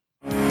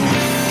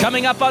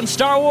Coming up on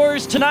Star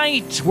Wars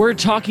tonight, we're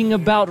talking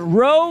about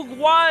Rogue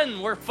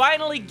One. We're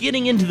finally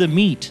getting into the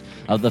meat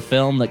of the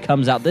film that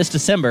comes out this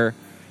December.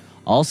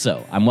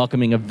 Also, I'm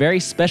welcoming a very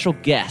special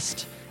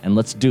guest, and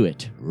let's do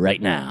it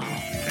right now.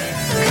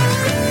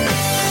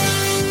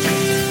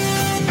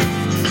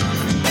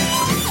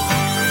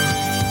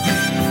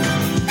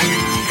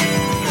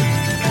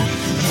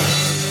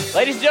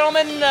 Ladies and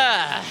gentlemen,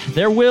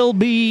 there will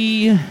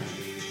be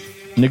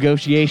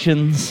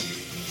negotiations,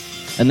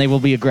 and they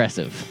will be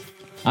aggressive.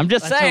 I'm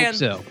just saying. Hope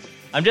so.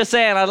 I'm just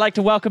saying. I'd like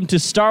to welcome to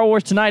Star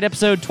Wars Tonight,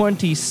 episode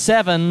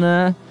 27,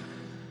 Mr.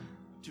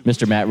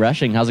 Matt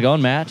Rushing. How's it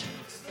going, Matt?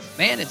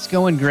 Man, it's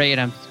going great.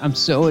 I'm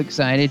so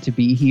excited to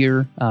be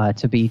here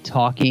to be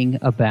talking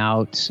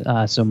about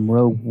some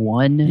Rogue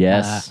One.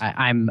 Yes.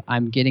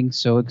 I'm getting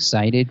so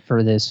excited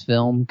for this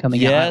film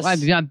coming out.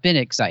 I've been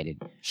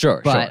excited. Sure.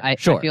 But I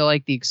feel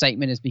like the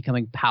excitement is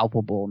becoming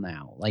palpable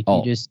now. Like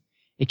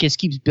it just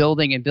keeps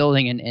building and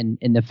building,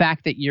 and the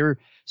fact that you're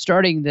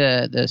starting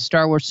the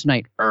Star Wars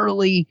Tonight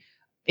early,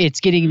 it's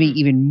getting me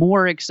even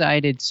more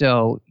excited.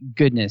 So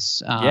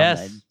goodness,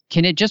 yes.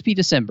 Can it just be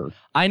December?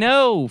 I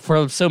know,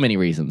 for so many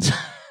reasons.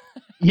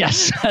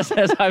 Yes. as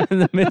I'm in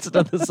the midst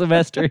of the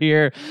semester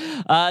here.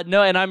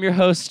 No, and I'm your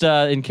host,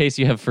 in case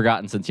you have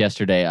forgotten since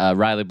yesterday,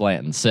 Riley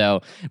Blanton.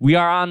 So we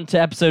are on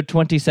to episode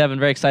 27.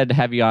 Very excited to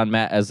have you on,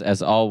 Matt,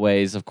 as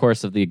always, of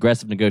course, of the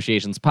Aggressive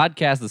Negotiations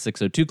podcast, the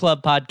 602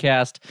 Club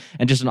podcast,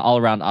 and just an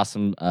all-around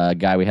awesome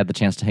guy. We had the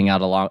chance to hang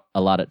out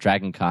a lot at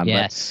DragonCon.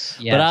 Yes.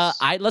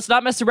 But let's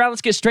not mess around.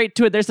 Let's get straight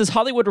to it. There's this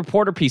Hollywood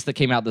Reporter piece that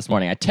came out this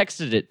morning. I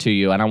texted it to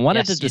you, and I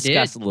wanted to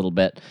discuss a little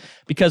bit,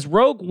 because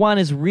Rogue One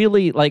is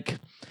really like...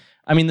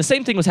 I mean, the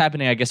same thing was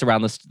happening, I guess,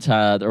 around this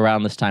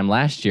time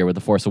last year with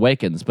The Force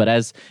Awakens. But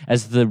as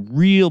the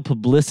real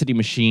publicity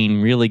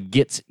machine really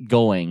gets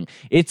going,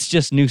 it's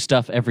just new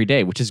stuff every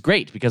day, which is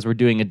great because we're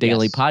doing a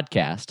daily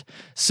podcast.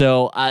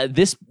 So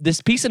this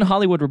piece in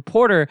Hollywood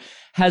Reporter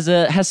has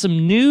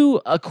some new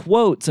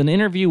quotes, an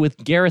interview with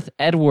Gareth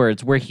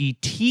Edwards where he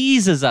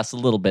teases us a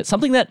little bit,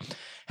 something that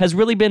has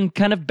really been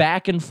kind of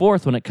back and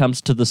forth when it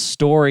comes to the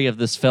story of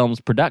this film's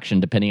production,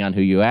 depending on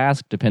who you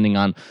ask, depending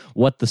on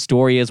what the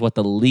story is, what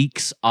the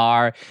leaks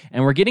are.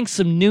 And we're getting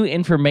some new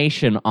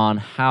information on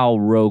how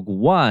Rogue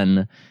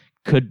One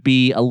could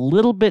be a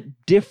little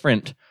bit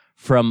different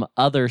from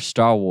other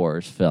Star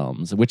Wars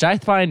films, which I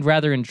find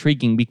rather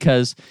intriguing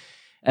because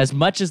as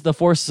much as The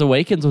Force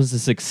Awakens was a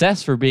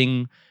success for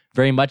being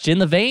very much in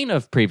the vein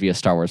of previous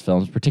Star Wars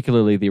films,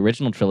 particularly the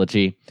original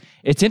trilogy,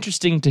 it's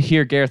interesting to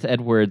hear Gareth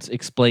Edwards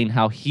explain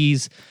how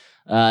he's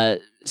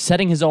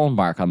setting his own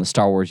mark on the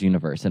Star Wars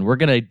universe. And we're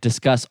going to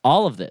discuss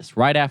all of this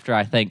right after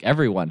I thank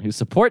everyone who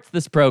supports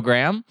this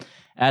program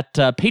at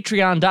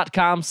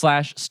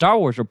patreon.com/Star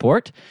Wars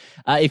Report.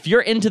 If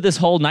you're into this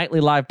whole nightly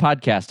live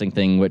podcasting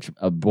thing, which,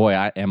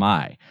 am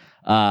I.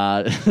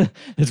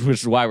 Which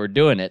is why we're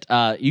doing it.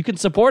 You can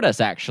support us,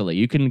 actually.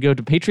 You can go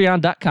to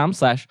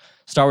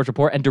patreon.com/Star Wars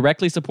Report and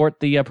directly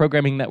support the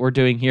programming that we're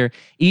doing here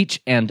each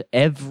and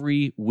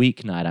every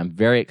weeknight. I'm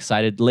very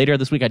excited. Later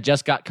this week, I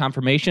just got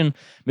confirmation.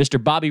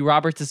 Mr. Bobby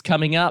Roberts is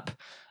coming up.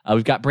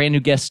 We've got brand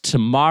new guests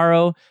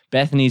tomorrow.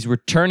 Bethany's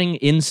returning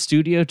in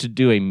studio to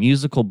do a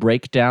musical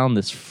breakdown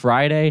this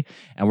Friday,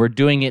 and we're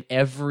doing it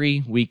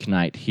every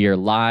weeknight here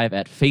live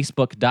at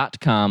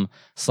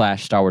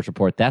facebook.com/Star Wars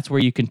Report. That's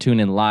where you can tune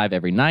in live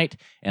every night,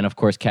 and of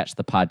course catch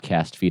the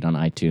podcast feed on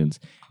iTunes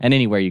and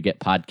anywhere you get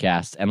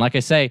podcasts. And like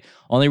I say,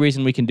 only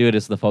reason we can do it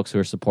is the folks who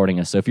are supporting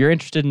us. So if you're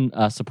interested in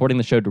supporting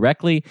the show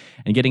directly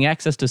and getting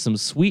access to some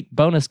sweet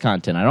bonus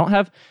content, I don't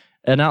have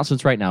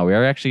announcements right now.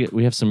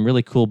 We have some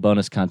really cool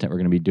bonus content we're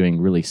going to be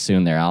doing really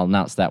soon there. I'll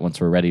announce that once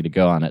we're ready to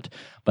go on it.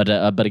 But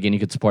again, you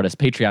can support us,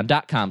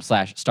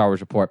 patreon.com/Star Wars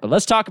Report. But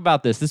let's talk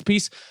about this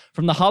piece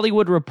from the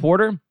Hollywood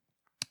Reporter.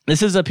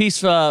 This is a piece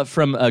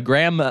from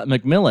Graham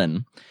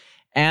McMillan.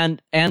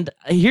 And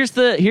here's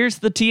the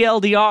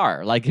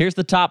TLDR. Like, here's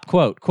the top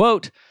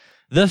quote,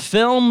 "The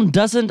film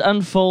doesn't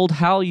unfold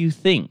how you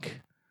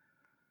think,"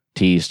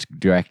 teased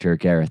director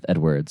Gareth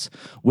Edwards.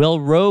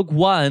 "Will Rogue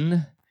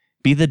One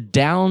be the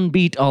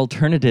downbeat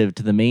alternative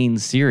to the main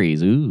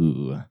series?"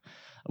 Ooh.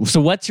 So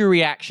what's your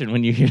reaction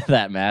when you hear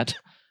that, Matt?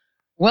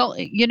 Well,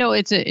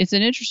 it's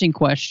an interesting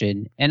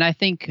question. And I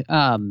think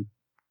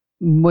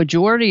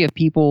majority of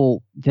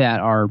people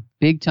that are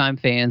big time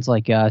fans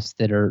like us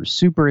that are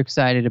super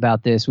excited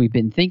about this, we've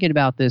been thinking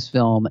about this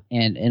film,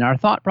 and our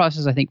thought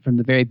process, I think, from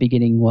the very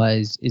beginning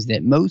is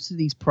that most of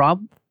these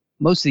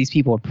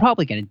people are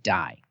probably going to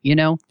die, you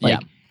don't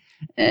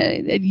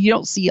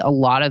see a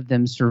lot of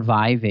them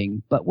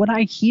surviving. But when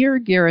I hear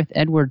Gareth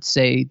Edwards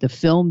say the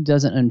film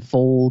doesn't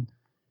unfold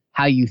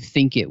how you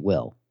think it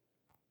will,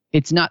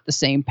 it's not the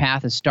same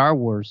path as Star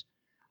Wars,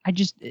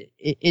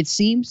 it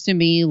seems to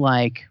me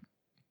like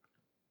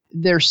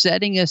they're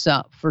setting us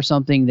up for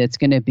something that's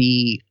going to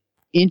be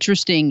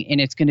interesting and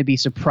it's going to be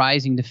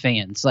surprising to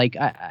fans. Like,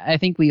 I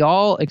think we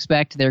all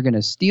expect they're going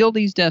to steal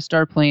these Death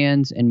Star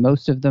plans and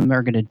most of them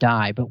are going to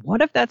die. But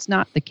what if that's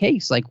not the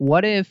case? Like,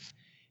 what if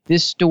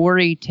this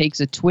story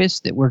takes a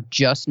twist that we're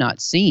just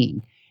not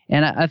seeing?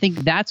 And I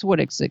think that's what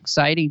it's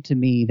exciting to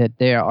me, that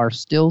there are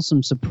still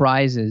some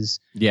surprises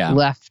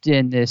left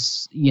in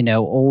this,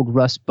 old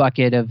rust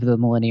bucket of the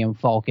Millennium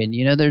Falcon.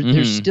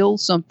 There's still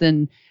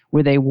something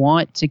where they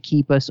want to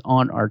keep us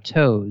on our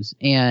toes.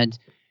 And,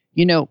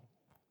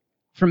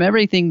 from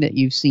everything that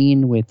you've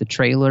seen with the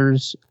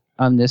trailers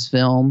on this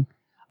film,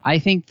 I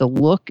think the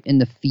look and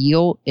the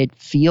feel, it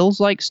feels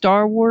like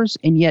Star Wars,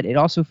 and yet it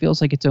also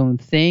feels like its own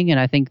thing. And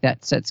I think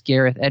that sets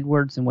Gareth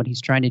Edwards and what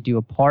he's trying to do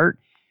apart.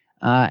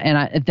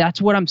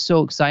 That's what I'm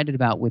so excited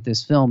about with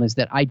this film, is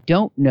that I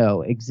don't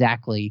know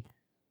exactly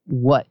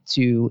what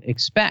to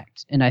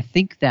expect. And I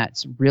think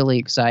that's really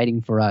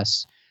exciting for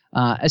us,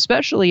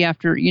 especially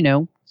after,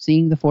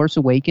 seeing The Force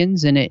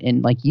Awakens.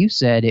 And like you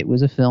said, it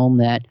was a film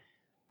that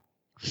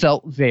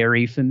felt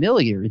very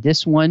familiar.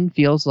 This one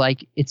feels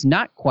like it's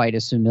not quite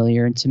as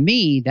familiar. And to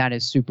me, that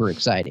is super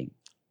exciting.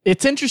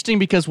 It's interesting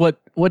because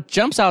what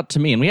jumps out to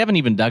me, and we haven't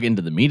even dug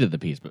into the meat of the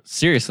piece, but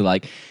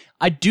seriously,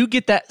 I do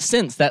get that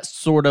sense, that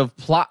sort of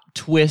plot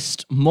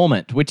twist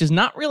moment, which is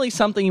not really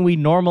something we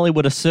normally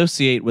would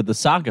associate with the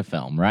saga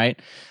film, right?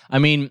 I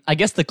mean, I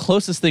guess the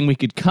closest thing we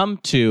could come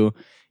to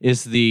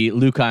is the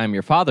Luke, I am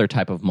your father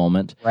type of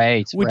moment,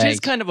 which is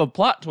kind of a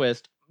plot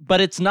twist, but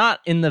it's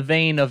not in the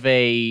vein of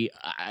a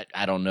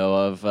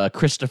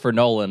Christopher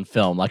Nolan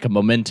film, like a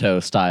Memento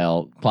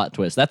style plot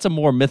twist. That's a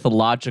more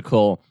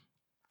mythological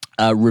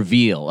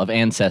reveal of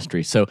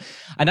ancestry. So,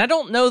 and I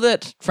don't know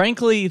that,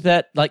 frankly,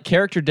 that like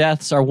character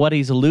deaths are what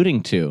he's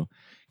alluding to,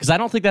 because I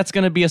don't think that's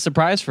going to be a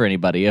surprise for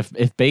anybody.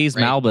 If Baze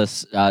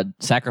Malbus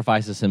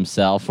sacrifices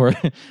himself, or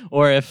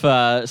if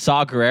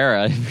Saw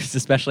Gerrera,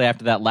 especially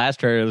after that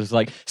last trailer, was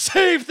like,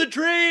 save the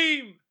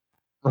dream.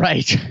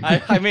 Right.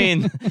 I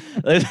mean,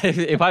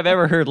 if I've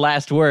ever heard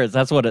last words,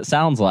 that's what it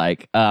sounds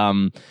like.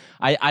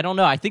 I don't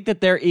know. I think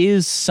that there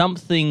is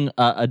something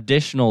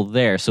additional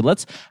there. So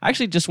let's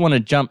actually just want to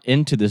jump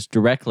into this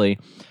directly.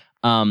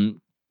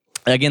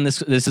 Again,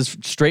 this is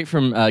straight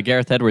from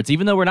Gareth Edwards.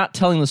 Even though we're not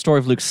telling the story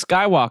of Luke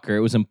Skywalker,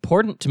 it was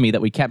important to me that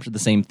we captured the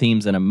same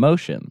themes and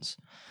emotions.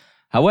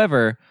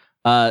 However,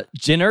 Jyn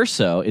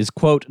Erso is,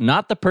 quote,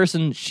 not the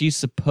person she's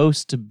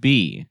supposed to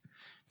be,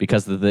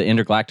 because of the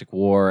intergalactic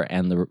war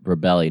and the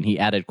rebellion. He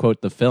added,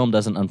 quote, the film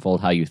doesn't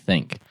unfold how you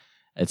think.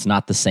 It's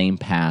not the same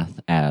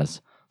path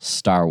as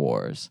Star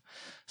Wars.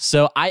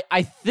 So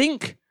I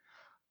think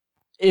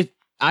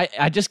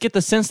I just get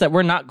the sense that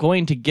we're not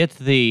going to get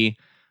the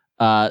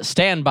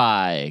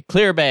standby,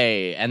 clear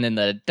bay, and then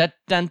the dun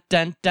dun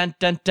dun dun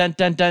dun dun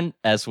dun dun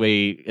as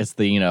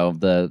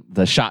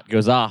the shot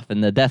goes off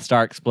and the Death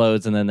Star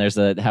explodes and then there's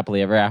a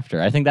happily ever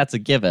after. I think that's a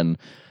given.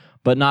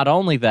 But not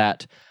only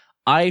that,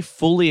 I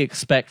fully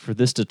expect for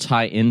this to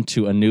tie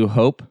into A New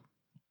Hope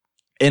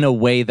in a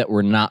way that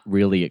we're not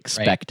really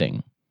expecting.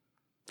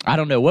 Right. I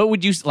don't know. What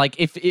would you like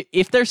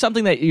if there's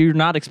something that you're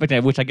not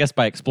expecting, which I guess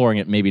by exploring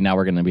it, maybe now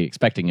we're going to be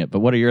expecting it.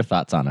 But what are your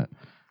thoughts on it?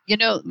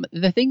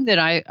 The thing that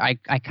I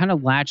kind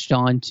of latched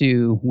on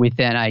to with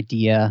that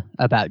idea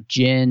about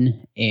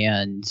Jyn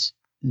and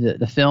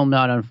the film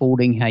not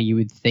unfolding how you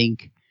would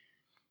think,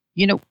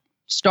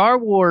 Star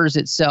Wars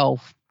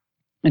itself,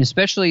 and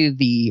especially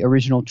the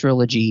original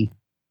trilogy,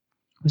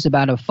 was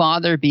about a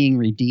father being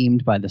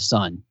redeemed by the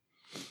son.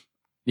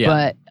 Yeah.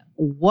 But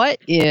what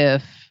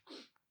if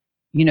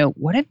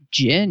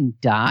Jyn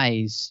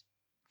dies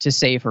to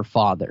save her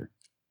father?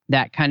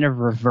 That kind of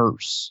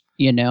reverse,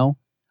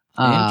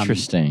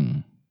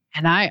 Interesting.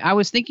 And I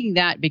was thinking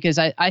that because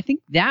I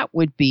think that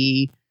would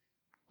be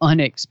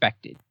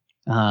unexpected,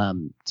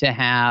 to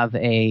have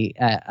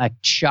a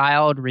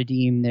child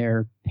redeem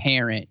their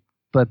parent,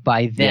 but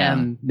by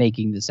them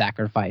making the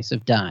sacrifice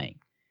of dying.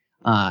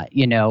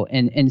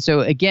 And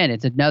so again,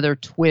 it's another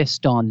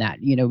twist on that.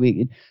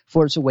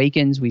 Force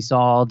Awakens, we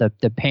saw the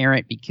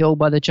parent be killed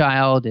by the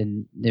child.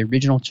 In the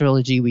original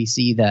trilogy, we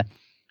see the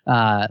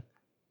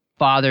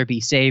father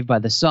be saved by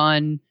the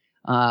son,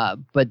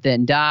 but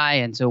then die.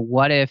 And so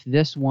what if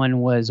this one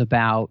was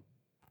about,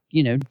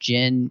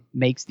 Jyn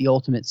makes the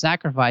ultimate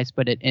sacrifice,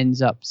 but it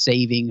ends up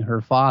saving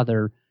her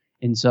father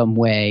in some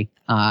way?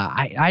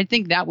 I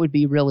think that would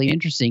be really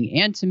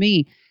interesting. And to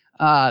me,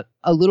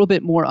 a little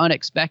bit more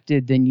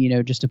unexpected than,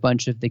 just a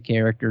bunch of the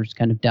characters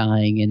kind of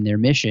dying in their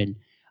mission.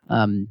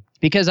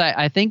 Because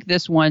I think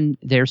this one,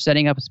 they're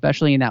setting up,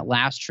 especially in that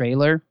last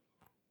trailer,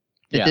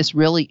 that this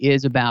really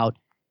is about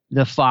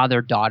the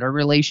father-daughter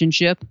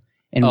relationship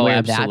and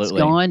where that's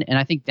gone. And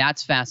I think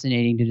that's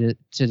fascinating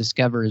to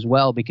discover as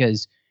well,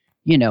 because,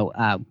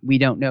 we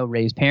don't know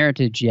Rey's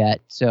parentage yet,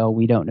 so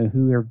we don't know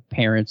who her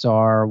parents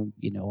are,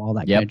 all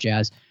that kind of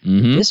jazz.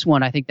 Mm-hmm. This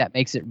one, I think that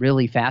makes it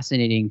really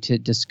fascinating to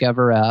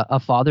discover a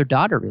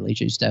father-daughter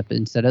relationship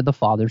instead of the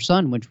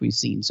father-son, which we've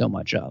seen so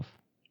much of.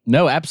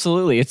 No,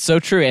 absolutely. It's so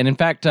true. And in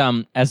fact,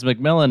 as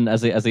Macmillan,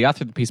 as the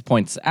author of the piece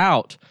points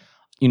out,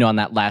 on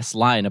that last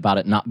line about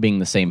it not being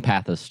the same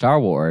path as Star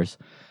Wars,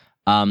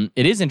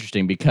 it is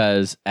interesting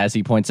because, as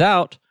he points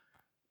out,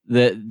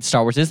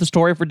 Star Wars is the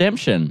story of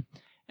redemption.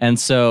 And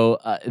so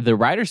the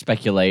writer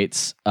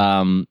speculates,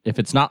 if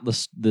it's not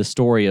the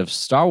story of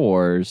Star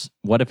Wars,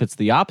 what if it's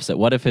the opposite?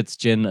 What if it's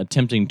Jyn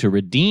attempting to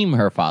redeem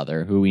her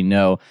father, who we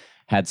know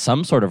had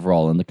some sort of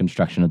role in the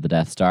construction of the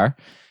Death Star?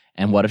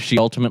 And what if she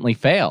ultimately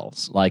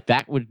fails? Like,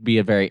 that would be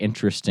a very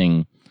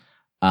interesting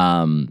take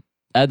on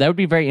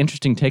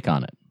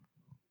it.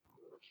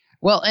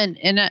 Well,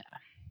 and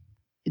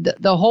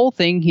the whole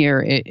thing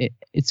here,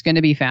 it's going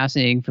to be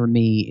fascinating for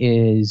me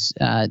is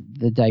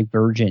the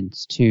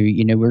divergence to,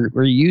 you know,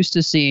 we're used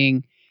to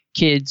seeing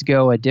kids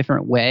go a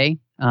different way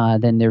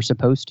than they're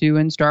supposed to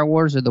in Star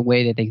Wars, or the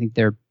way that they think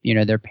their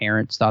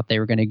parents thought they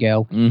were going to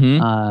go.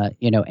 Mm-hmm.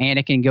 You know,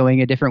 Anakin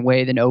going a different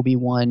way than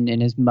Obi-Wan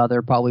and his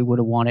mother probably would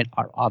have wanted,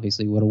 or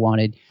obviously would have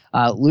wanted.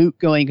 Luke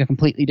going a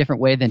completely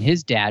different way than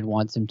his dad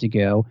wants him to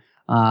go.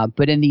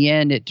 But in the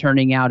end, it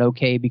turning out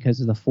okay because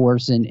of the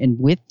Force and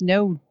with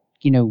no,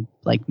 you know,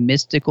 like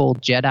mystical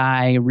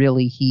Jedi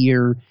really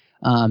here.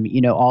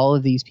 You know, all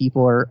of these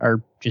people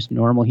are just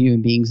normal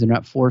human beings. They're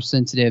not Force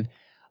sensitive.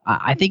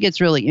 I think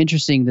it's really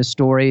interesting, the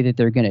story that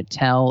they're going to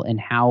tell and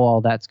how all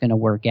that's going to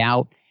work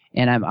out.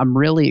 And I'm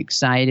really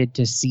excited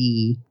to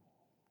see,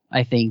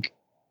 I think,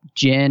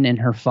 Jyn and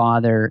her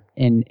father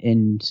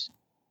and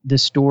the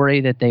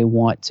story that they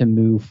want to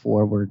move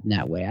forward in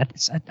that way.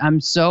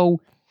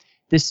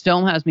 This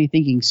film has me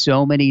thinking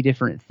so many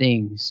different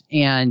things.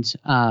 And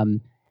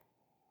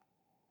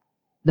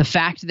the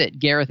fact that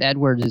Gareth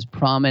Edwards is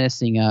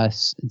promising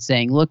us and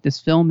saying, look, this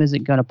film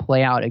isn't going to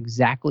play out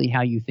exactly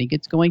how you think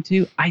it's going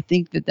to, I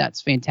think that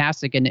that's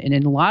fantastic. And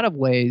in a lot of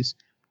ways,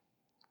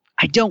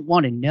 I don't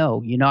want to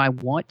know. You know, I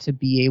want to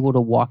be able to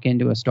walk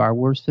into a Star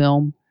Wars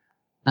film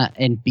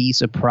and be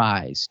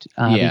surprised.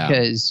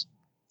 Because,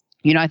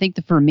 you know, I think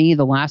that for me,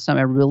 the last time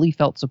I really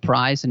felt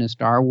surprised in a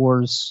Star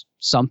Wars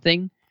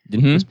something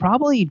was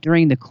probably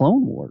during the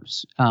Clone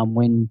Wars,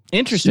 when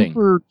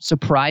super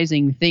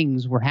surprising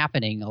things were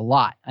happening a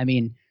lot. I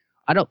mean,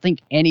 I don't think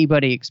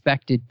anybody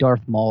expected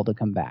Darth Maul to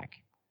come back.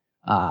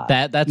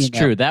 That's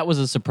true. That was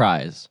a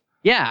surprise.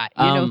 Yeah,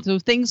 you know, so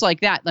things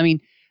like that. I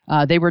mean,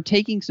 they were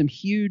taking some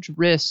huge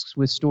risks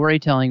with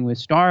storytelling with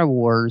Star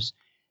Wars,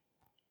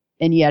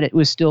 and yet it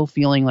was still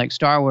feeling like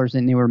Star Wars,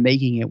 and they were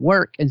making it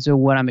work. And so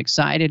what I'm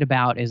excited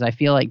about is I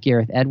feel like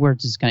Gareth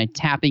Edwards is kind of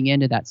tapping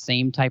into that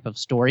same type of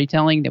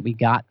storytelling that we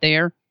got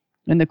there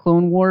in the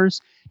Clone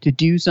Wars to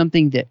do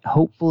something that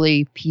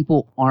hopefully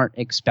people aren't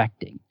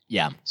expecting.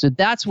 Yeah. So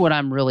that's what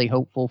I'm really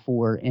hopeful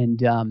for.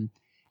 And,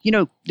 you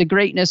know, the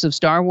greatness of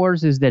Star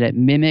Wars is that it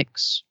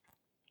mimics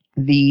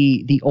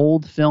the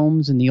old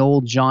films and the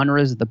old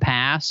genres of the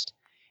past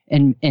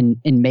and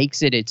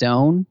makes it its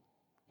own.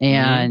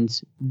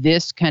 And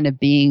this kind of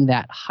being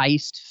that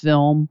heist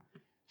film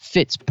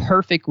fits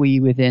perfectly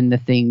within the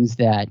things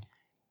that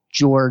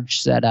George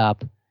set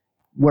up,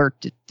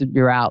 worked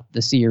throughout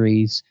the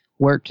series,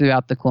 worked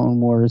throughout the Clone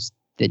Wars,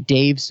 that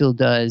Dave still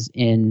does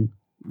in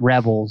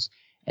Rebels.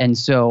 And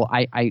so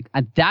I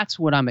that's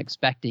what I'm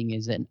expecting,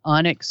 is an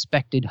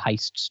unexpected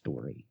heist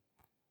story.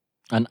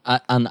 An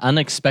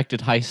unexpected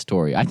heist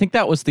story. I think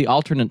that was the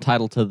alternate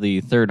title to the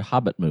third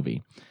Hobbit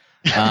movie.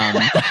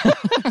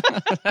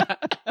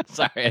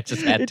 Sorry, I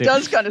just had to. It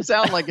does kind of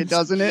sound like it,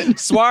 doesn't it?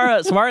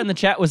 Swara in the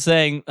chat was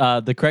saying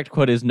the correct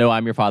quote is "No,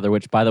 I'm your father,"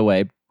 which, by the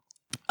way,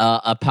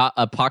 a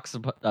pox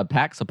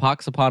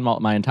upon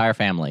my entire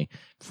family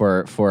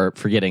for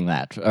forgetting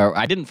that. Or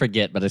I didn't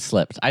forget, but I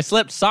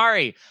slipped.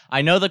 Sorry.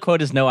 I know the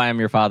quote is "No, I am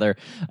your father,"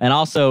 and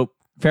also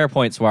fair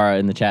point, Swara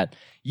in the chat.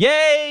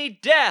 Yay,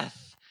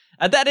 death!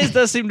 That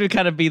does seem to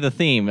kind of be the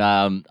theme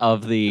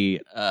of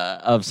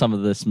some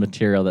of this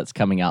material that's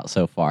coming out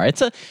so far.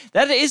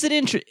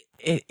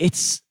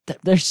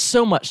 There's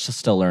so much to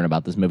still learn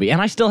about this movie,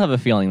 and I still have a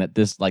feeling that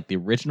this, like the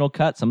original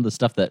cut, some of the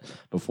stuff that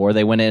before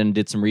they went in and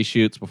did some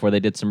reshoots, before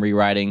they did some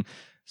rewriting,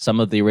 some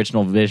of the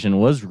original vision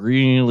was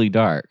really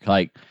dark.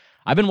 Like,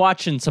 I've been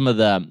watching some of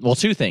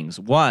two things.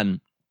 One,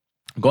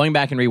 going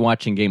back and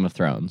rewatching Game of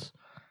Thrones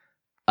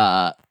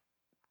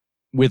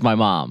with my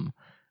mom.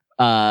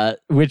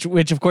 Which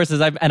of course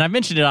is, I've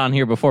mentioned it on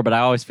here before, but I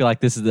always feel like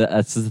this is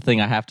the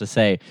thing I have to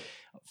say.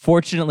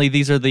 Fortunately,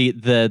 these are the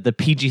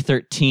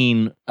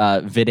PG-13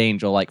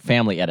 VidAngel like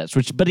family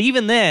edits, but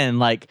even then,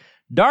 like,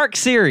 dark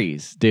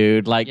series,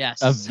 dude, like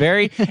yes.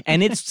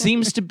 And it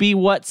seems to be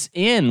what's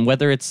in,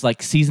 whether it's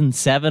like season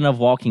 7 of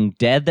Walking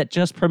Dead that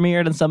just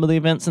premiered and some of the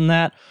events in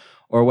that,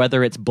 or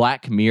whether it's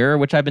Black Mirror,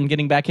 which I've been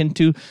getting back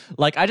into.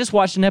 Like, I just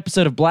watched an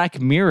episode of Black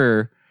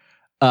Mirror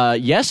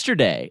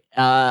yesterday,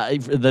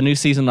 the new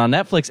season on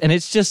Netflix, and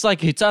it's just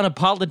like, it's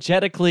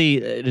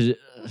unapologetically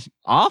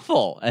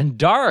awful and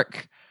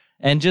dark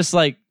and just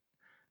like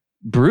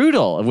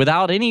brutal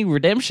without any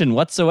redemption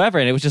whatsoever.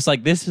 And it was just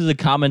like, this is a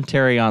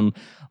commentary on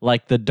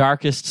like the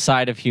darkest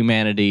side of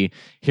humanity.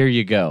 Here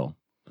you go.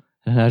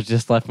 And I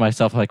just left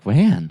myself like,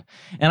 man.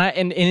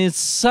 And in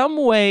some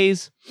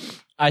ways,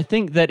 I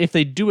think that if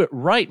they do it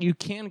right, you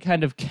can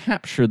kind of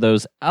capture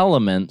those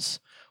elements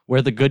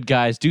where the good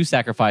guys do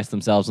sacrifice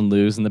themselves and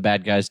lose, and the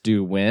bad guys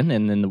do win,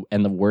 and then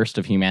the worst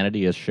of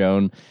humanity is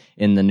shown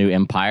in the new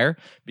Empire,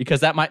 because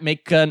that might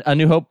make A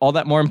New Hope all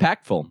that more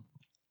impactful.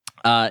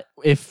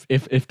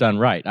 If done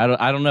right.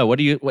 I don't know. What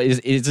do you?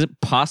 Is it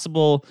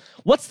possible?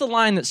 What's the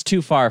line that's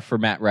too far for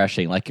Matt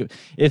Rushing? Like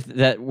if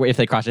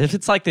they cross it, if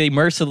it's like they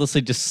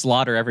mercilessly just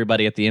slaughter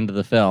everybody at the end of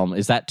the film,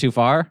 is that too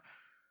far?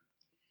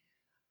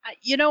 I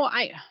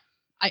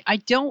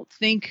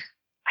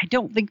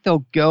don't think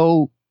they'll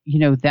go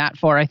that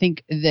far. I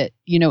think that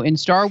in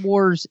Star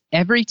Wars,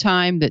 every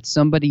time that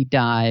somebody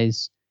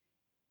dies,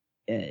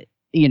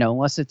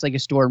 unless it's like a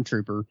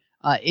stormtrooper,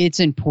 it's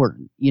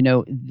important.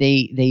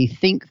 They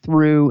think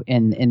through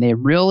and they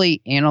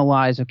really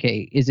analyze.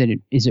 Okay, is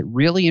it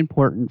really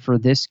important for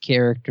this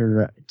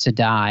character to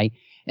die?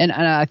 And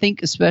I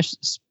think especially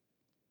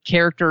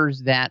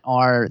characters that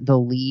are the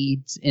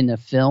leads in the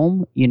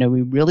film,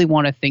 we really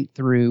want to think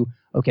through.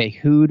 Okay,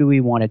 who do we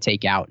want to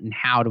take out, and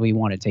how do we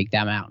want to take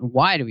them out, and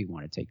why do we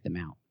want to take them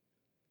out?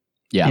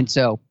 Yeah, and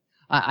so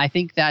I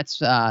think that's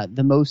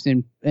the most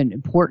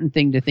important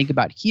thing to think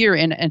about here.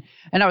 And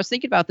I was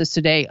thinking about this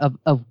today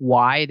of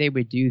why they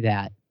would do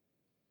that,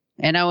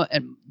 and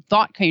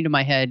thought came to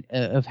my head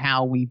of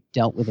how we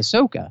dealt with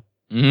Ahsoka,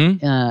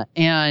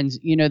 and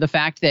the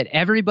fact that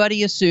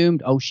everybody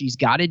assumed, oh, she's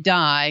got to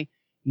die.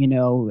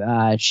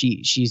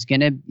 She's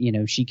gonna,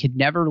 she could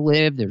never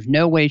live. There's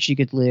no way she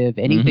could live,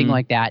 anything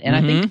like that. And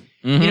I think,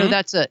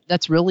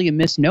 that's really a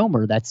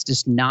misnomer. That's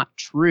just not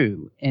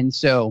true. And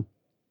so,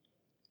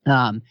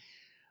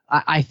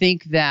 I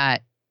think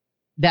that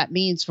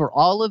means for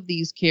all of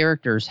these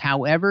characters,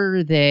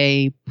 however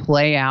they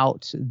play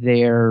out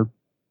their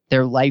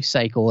life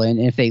cycle, and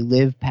if they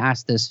live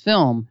past this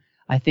film,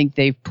 I think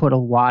they've put a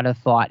lot of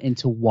thought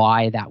into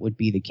why that would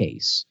be the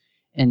case.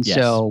 And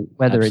so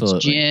whether it's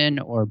Jyn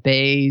or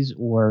Baze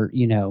or,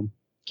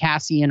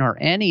 Cassian or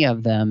any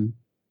of them,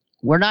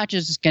 we're not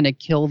just going to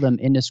kill them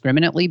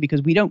indiscriminately,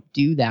 because we don't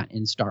do that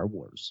in Star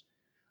Wars.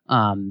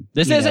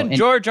 This isn't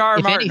George R. R.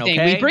 Martin, anything,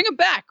 okay? We bring them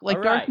back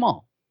like Darth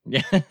Maul.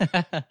 Yeah.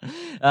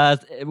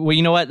 Well,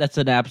 you know what? That's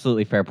an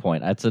absolutely fair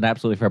point. I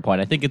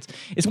think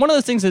it's one of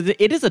those things that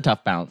it is a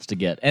tough balance to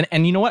get.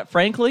 And you know what?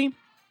 Frankly,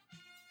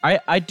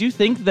 I do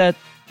think that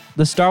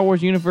the Star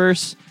Wars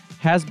universe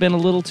has been a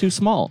little too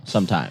small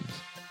sometimes.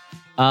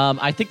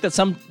 I think that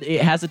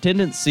it has a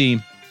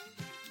tendency,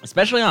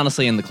 especially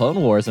honestly in the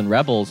Clone Wars and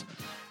Rebels,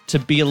 to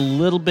be a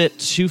little bit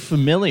too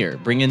familiar,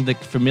 bring in the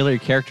familiar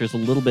characters a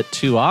little bit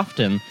too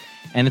often,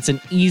 and it's an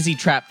easy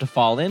trap to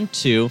fall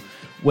into,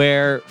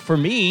 where for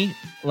me,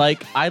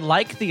 I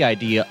like the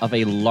idea of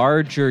a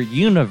larger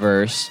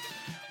universe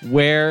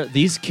where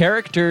these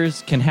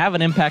characters can have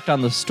an impact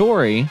on the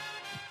story,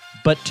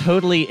 but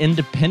totally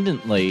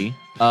independently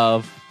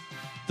of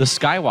the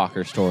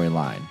Skywalker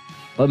storyline.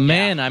 But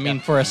man,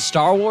 for a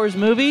Star Wars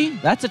movie,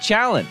 that's a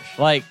challenge.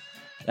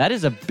 That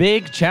is a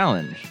big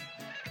challenge.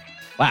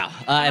 Wow.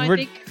 I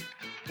think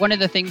one of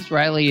the things,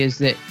 Riley, is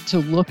that to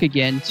look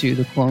again to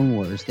the Clone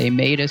Wars, they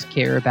made us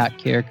care about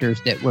characters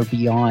that were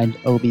beyond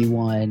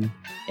Obi-Wan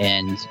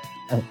and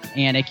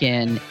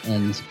Anakin,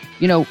 and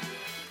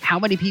how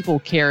many people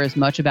care as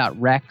much about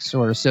Rex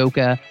or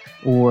Ahsoka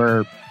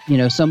or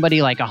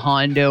somebody like a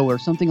Hondo or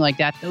something like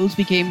that. Those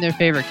became their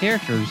favorite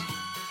characters.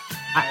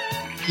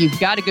 You've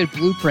got a good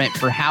blueprint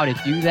for how to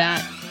do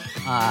that,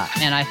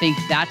 and I think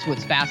that's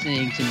what's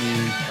fascinating to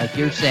me. Like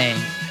you're saying,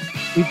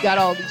 we've got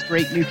all these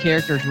great new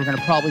characters we're going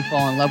to probably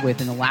fall in love with,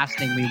 and the last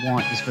thing we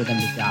want is for them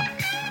to die.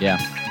 Yeah,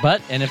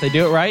 and if they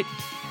do it right,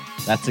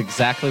 that's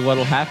exactly what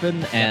will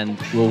happen, and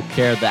we'll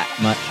care that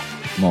much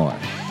more.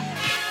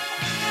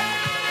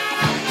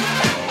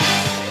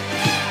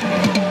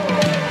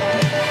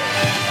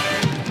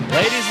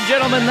 Ladies and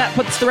gentlemen, that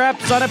puts the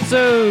wraps on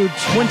episode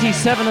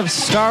 27 of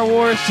Star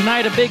Wars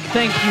Tonight. A big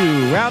thank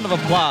you. Round of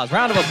applause for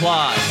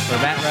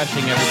Matt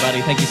Rushing,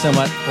 everybody. Thank you so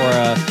much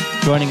for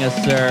joining us,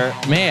 sir.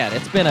 Man,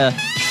 it's been a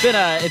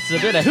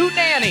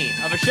hootenanny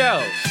of a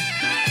show.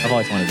 I've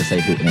always wanted to say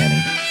hootenanny.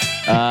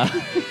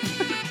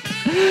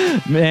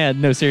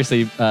 Man, no,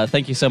 seriously,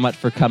 thank you so much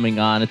for coming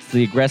on. It's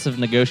the Aggressive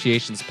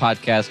Negotiations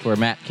podcast where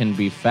Matt can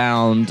be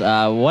found.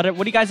 What are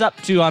you guys up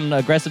to on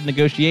Aggressive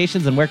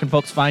Negotiations, and where can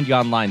folks find you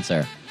online,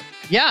 sir?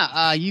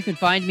 Yeah, you can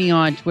find me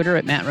on Twitter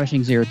at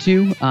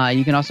MattRushing02.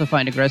 You can also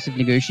find Aggressive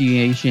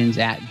Negotiations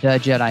at The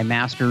Jedi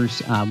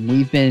Masters.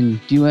 We've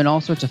been doing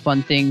all sorts of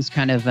fun things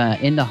kind of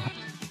in the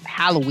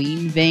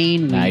Halloween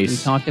vein. Nice. We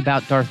talked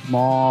about Darth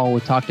Maul.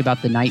 We talked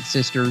about the Night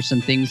Sisters, some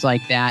things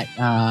like that.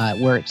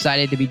 We're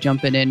excited to be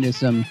jumping into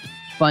some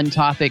fun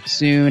topics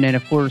soon. And,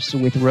 of course,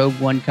 with Rogue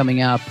One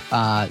coming up,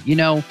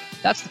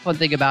 that's the fun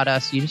thing about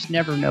us. You just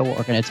never know what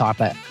we're going to talk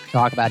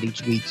about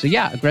each week. So,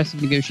 yeah,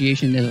 Aggressive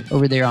Negotiation is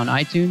over there on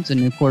iTunes,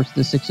 and, of course,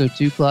 the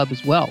 602 Club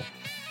as well.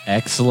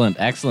 Excellent.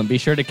 Be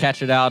sure to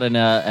catch it out,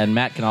 and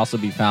Matt can also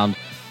be found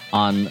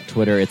on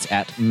Twitter. It's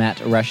at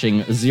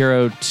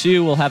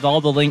MattRushing02. We'll have all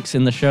the links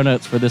in the show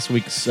notes for this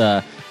week's,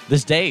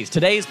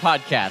 today's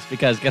podcast,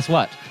 because guess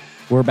what?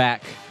 We're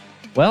back,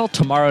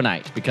 tomorrow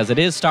night, because it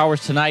is Star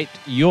Wars Tonight,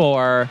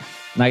 your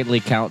nightly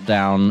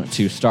countdown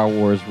to Star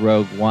Wars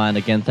Rogue One.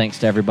 Again, thanks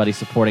to everybody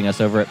supporting us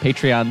over at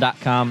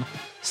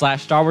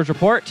patreon.com/Star Wars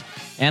Report.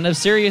 And a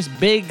serious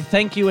big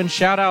thank you and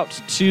shout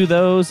out to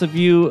those of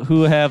you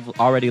who have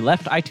already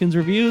left iTunes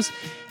reviews.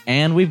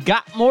 And we've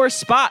got more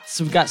spots.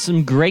 We've got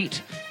some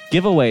great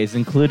giveaways,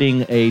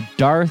 including a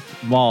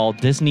Darth Maul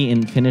Disney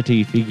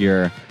Infinity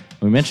figure.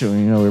 We're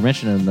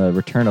mentioning the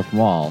return of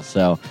Maul,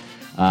 so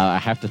I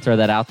have to throw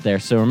that out there.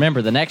 So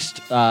remember, the next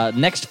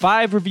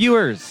 5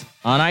 reviewers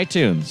on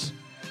iTunes,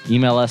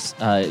 email us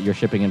your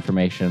shipping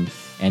information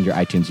and your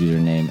iTunes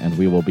username, and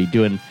we will be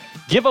doing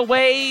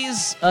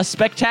giveaways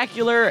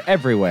spectacular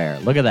everywhere.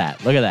 Look at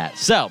that.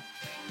 So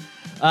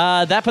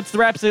that puts the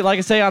wraps, like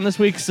I say, on this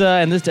week's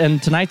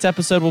and tonight's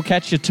episode. We'll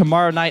catch you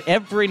tomorrow night,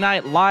 every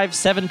night, live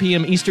 7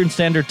 p.m. Eastern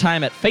Standard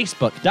Time at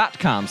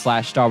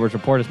facebook.com/Star Wars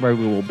Report is where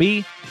we will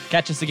be.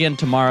 Catch us again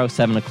tomorrow,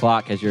 7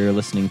 o'clock, as you're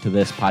listening to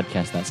this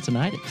podcast. That's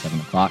tonight at 7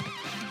 o'clock.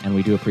 And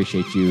we do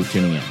appreciate you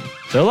tuning in.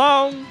 So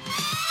long!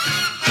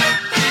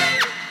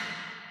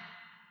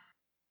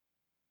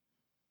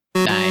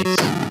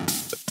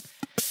 Nice.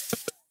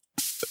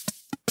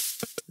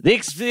 The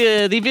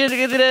expressions,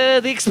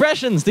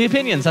 the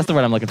opinions, that's the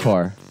word I'm looking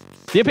for.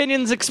 The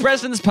opinions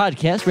expressed in this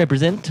podcast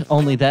represent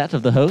only that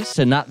of the host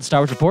and not the Star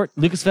Wars Report,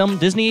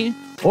 Lucasfilm, Disney,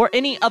 or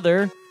any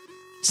other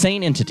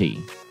sane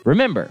entity.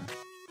 Remember,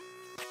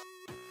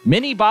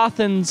 many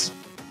Bothans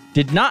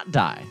did not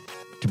die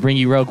to bring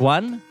you Rogue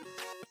One.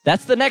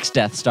 That's the next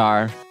Death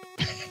Star.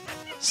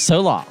 So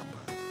long.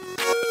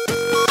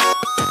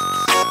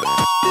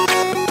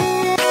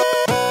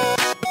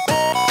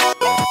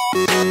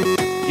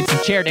 Get some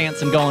chair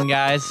dancing going,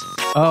 guys.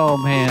 Oh,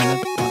 man.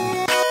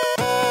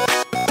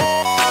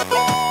 That's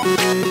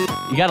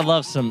funny. You gotta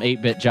love some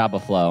 8-bit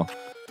Jabba flow.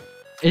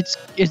 It's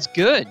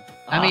good.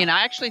 I mean,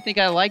 I actually think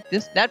I like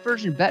that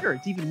version better.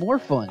 It's even more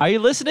fun. Are you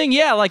listening?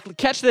 Yeah, like,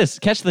 catch this.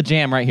 Catch the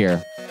jam right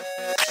here.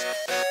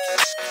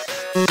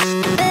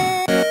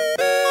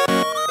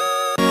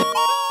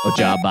 Oh,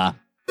 Jabba.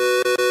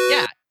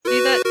 Yeah.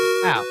 See that?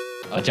 Wow.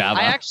 Oh,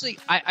 Jabba.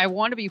 I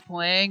want to be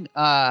playing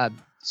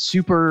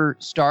Super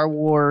Star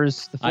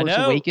Wars The Force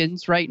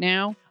Awakens right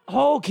now.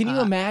 Oh, can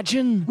you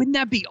imagine? Wouldn't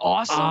that be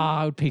awesome?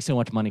 I would pay so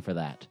much money for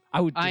that. I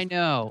would buy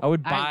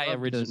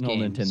original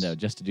Nintendo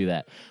just to do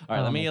that. All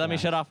right, let me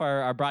shut off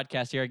our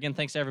broadcast here. Again,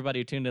 thanks to everybody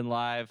who tuned in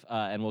live,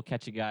 and we'll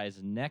catch you guys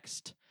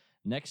next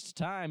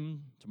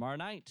time tomorrow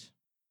night.